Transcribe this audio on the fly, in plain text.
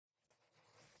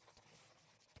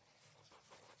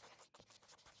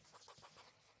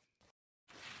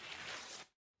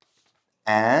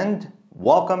And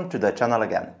welcome to the channel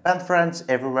again. Pen friends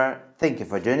everywhere, thank you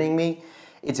for joining me.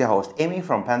 It's your host Amy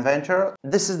from Pen Venture.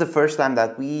 This is the first time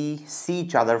that we see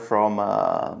each other from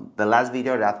the last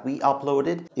video that we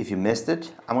uploaded. If you missed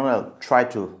it, I'm gonna try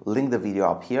to link the video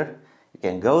up here. You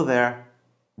can go there,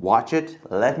 watch it,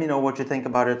 let me know what you think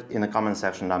about it in the comment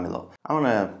section down below. I'm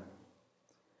gonna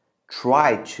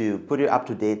try to put you up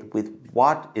to date with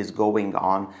what is going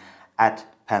on at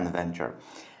Pen Venture.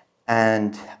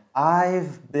 And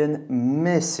I've been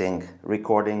missing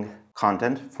recording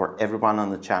content for everyone on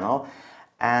the channel,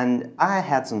 and I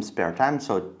had some spare time,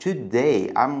 so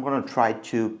today I'm gonna try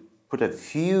to put a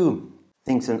few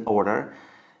things in order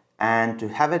and to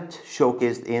have it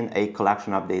showcased in a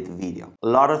collection update video. A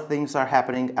lot of things are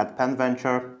happening at Pen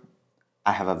Venture.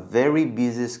 I have a very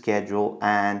busy schedule,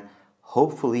 and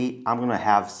hopefully I'm gonna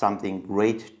have something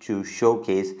great to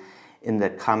showcase in the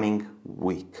coming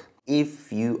week.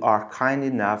 If you are kind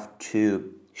enough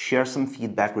to share some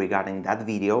feedback regarding that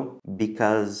video,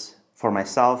 because for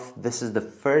myself, this is the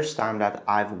first time that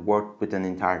I've worked with an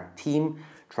entire team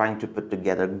trying to put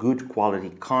together good quality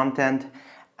content,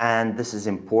 and this is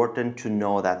important to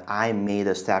know that I made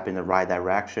a step in the right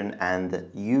direction and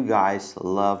that you guys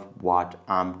love what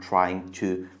I'm trying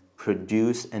to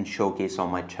produce and showcase on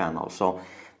my channel. So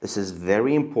this is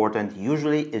very important.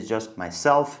 Usually it's just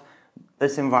myself,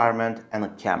 this environment, and a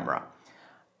camera.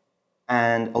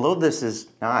 And although this is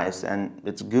nice and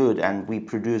it's good and we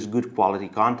produce good quality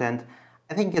content,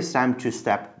 I think it's time to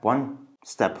step one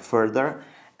step further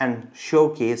and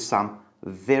showcase some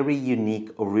very unique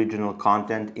original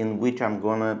content in which I'm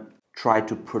gonna try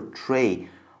to portray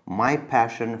my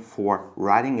passion for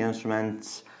writing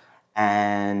instruments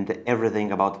and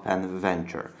everything about Pen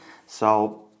Venture.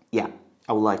 So yeah,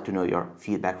 I would like to know your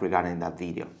feedback regarding that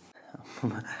video.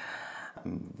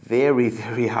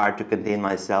 Very hard to contain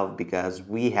myself because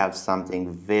we have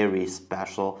something very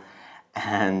special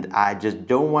and I just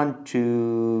don't want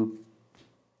to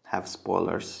have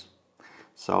spoilers.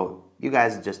 So you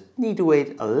guys just need to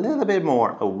wait a little bit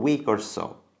more, a week or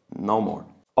so, no more.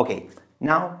 Okay,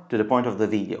 now to the point of the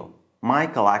video, my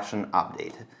collection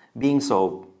update. Being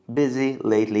so busy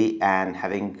lately and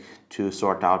having to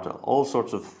sort out all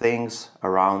sorts of things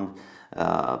around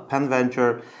Pen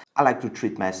Venture, I like to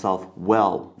treat myself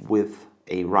well with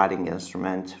a writing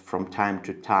instrument from time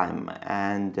to time,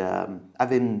 and I've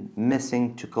been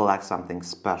missing to collect something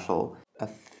special.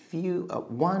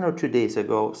 One or two days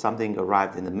ago, something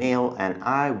arrived in the mail and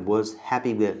I was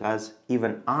happy because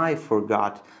even I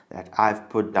forgot that I've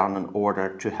put down an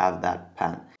order to have that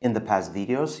pen. In the past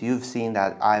videos, you've seen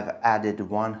that I've added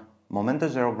one Momento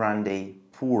Zero Grande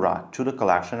Pura to the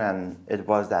collection, and it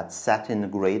was that satin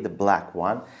gray, the black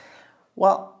one.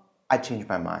 Well, I changed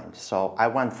my mind, so I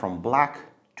went from black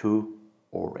to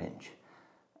orange.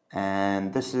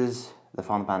 And this is the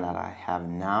fountain pen that I have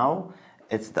now.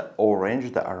 It's the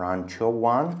orange, the Arancio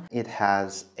one. It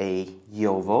has a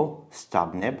Jowo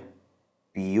stub nib,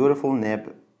 beautiful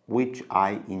nib, which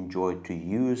I enjoy to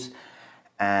use.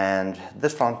 And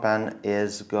this fountain pen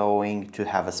is going to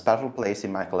have a special place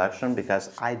in my collection because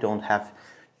I don't have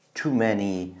too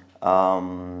many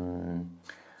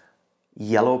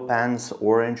yellow pens,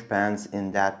 orange pens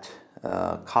in that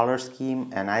color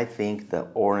scheme, and I think the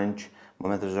orange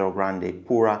Momento Zero Grande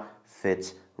Pura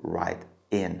fits right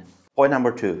in. Point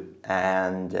number two,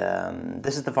 and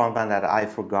this is the fountain pen that I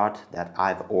forgot that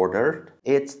I've ordered.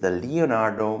 It's the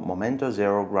Leonardo Momento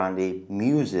Zero Grande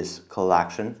Muses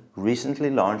collection, recently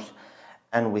launched,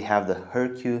 and we have the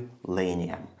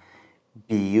Herculaneum.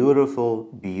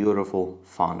 Beautiful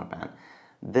fountain pen.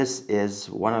 This is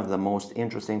one of the most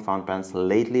interesting fountain pens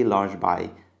lately launched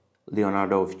by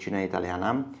Leonardo Officina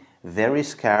Italiana. Very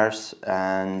scarce,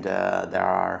 and there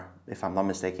are, if I'm not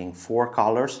mistaken, 4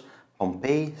 colors: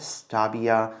 Pompeii,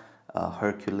 Stabia,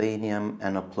 Herculaneum,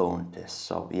 and Oplontis.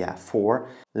 So yeah, 4.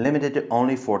 Limited to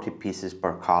only 40 pieces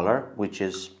per color, which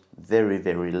is very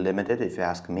limited if you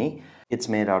ask me. It's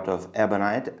made out of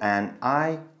ebonite, and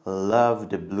I love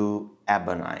the blue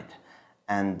ebonite.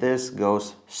 And this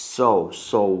goes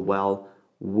so well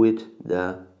with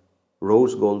the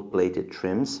rose gold plated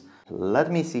trims. Let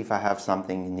me see if I have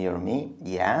something near me.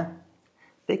 Yeah,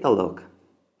 take a look.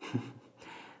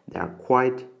 They're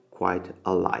quite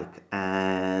alike,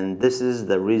 and this is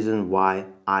the reason why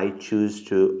I choose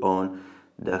to own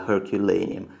the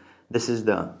Herculaneum. This is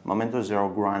the Momento Zero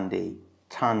Grande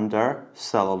Thunder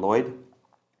celluloid,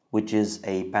 which is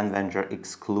a Pen Venture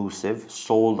exclusive,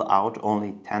 sold out,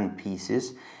 only 10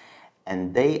 pieces,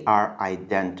 and they are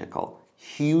identical.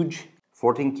 Huge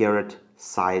 14 karat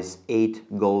size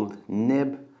 8 gold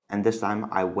nib, and this time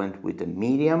I went with a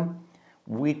medium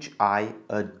which I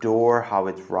adore how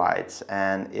it writes,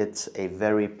 and it's a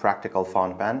very practical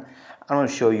fountain pen. I'm going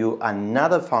to show you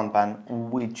another fountain pen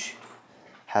which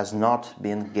has not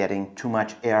been getting too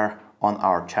much air on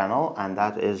our channel, and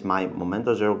that is my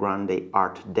Momento Zero Grande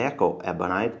Art Deco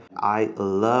Ebonite. I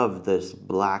love this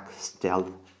black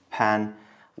stealth pen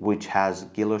which has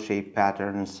guilloche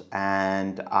patterns,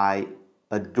 and I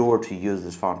adore to use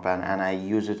this fountain pen, and I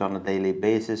use it on a daily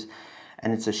basis.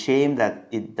 And it's a shame that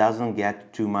it doesn't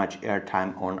get too much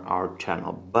airtime on our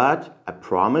channel, but I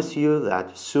promise you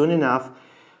that soon enough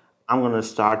I'm gonna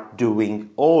start doing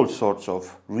all sorts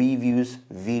of reviews,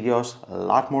 videos, a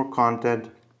lot more content.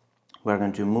 We're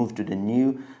going to move to the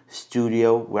new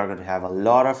studio. We're going to have a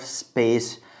lot of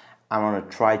space. I'm going to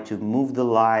try to move the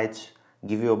lights,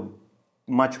 give you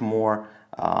a much more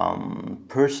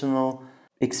personal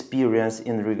experience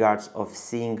in regards of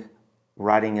seeing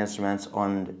writing instruments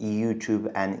on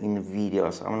YouTube and in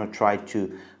videos. I'm going to try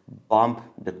to bump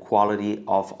the quality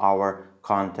of our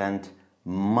content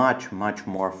much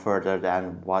more further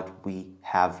than what we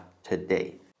have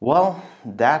today. Well,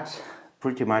 that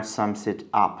pretty much sums it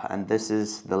up, and this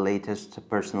is the latest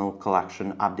personal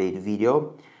collection update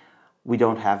video. We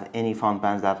don't have any fountain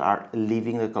pens that are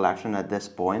leaving the collection at this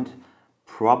point.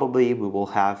 Probably we will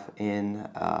have in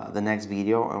the next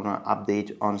video. I'm going to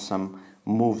update on some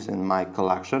moves in my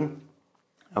collection.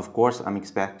 Of course, I'm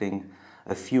expecting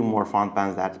a few more fountain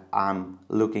pens that I'm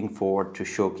looking forward to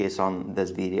showcase on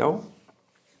this video.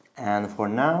 And for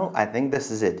now, I think this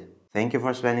is it. Thank you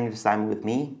for spending this time with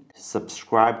me.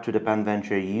 Subscribe to the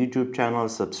PenVenture YouTube channel,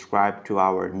 subscribe to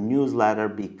our newsletter,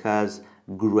 because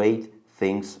great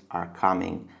things are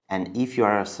coming. And if you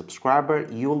are a subscriber,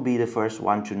 you'll be the first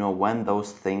one to know when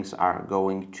those things are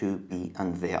going to be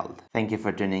unveiled. Thank you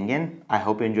for tuning in. I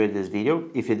hope you enjoyed this video.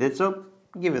 If you did so,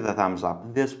 give it a thumbs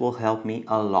up. This will help me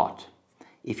a lot.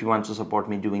 If you want to support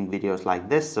me doing videos like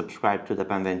this, subscribe to the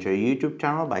PenVenture YouTube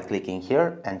channel by clicking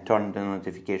here and turn the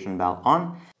notification bell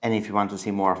on. And if you want to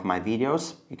see more of my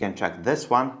videos, you can check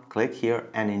this one, click here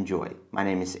and enjoy. My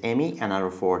name is Amy, and I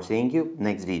look forward to seeing you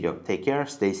next video. Take care,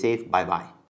 stay safe, bye bye.